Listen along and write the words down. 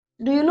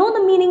Do you know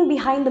the meaning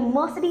behind the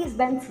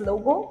Mercedes-Benz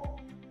logo?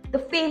 The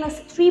famous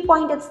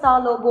three-pointed star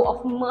logo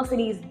of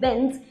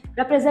Mercedes-Benz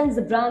represents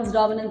the brand's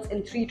dominance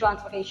in three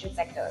transportation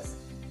sectors: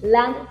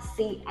 land,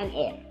 sea, and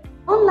air.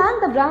 On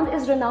land, the brand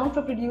is renowned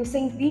for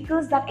producing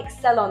vehicles that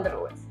excel on the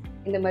roads.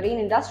 In the marine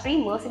industry,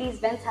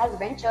 Mercedes-Benz has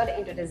ventured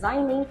into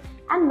designing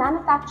and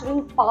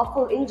manufacturing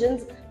powerful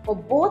engines for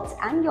boats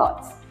and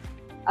yachts.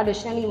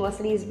 Additionally,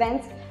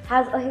 Mercedes-Benz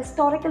has a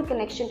historical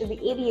connection to the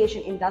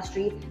aviation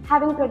industry,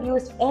 having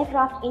produced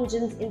aircraft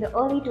engines in the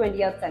early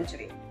 20th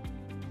century.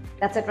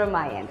 That's it from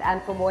my end,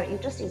 and for more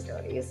interesting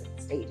stories,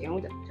 stay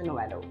tuned to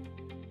Novello.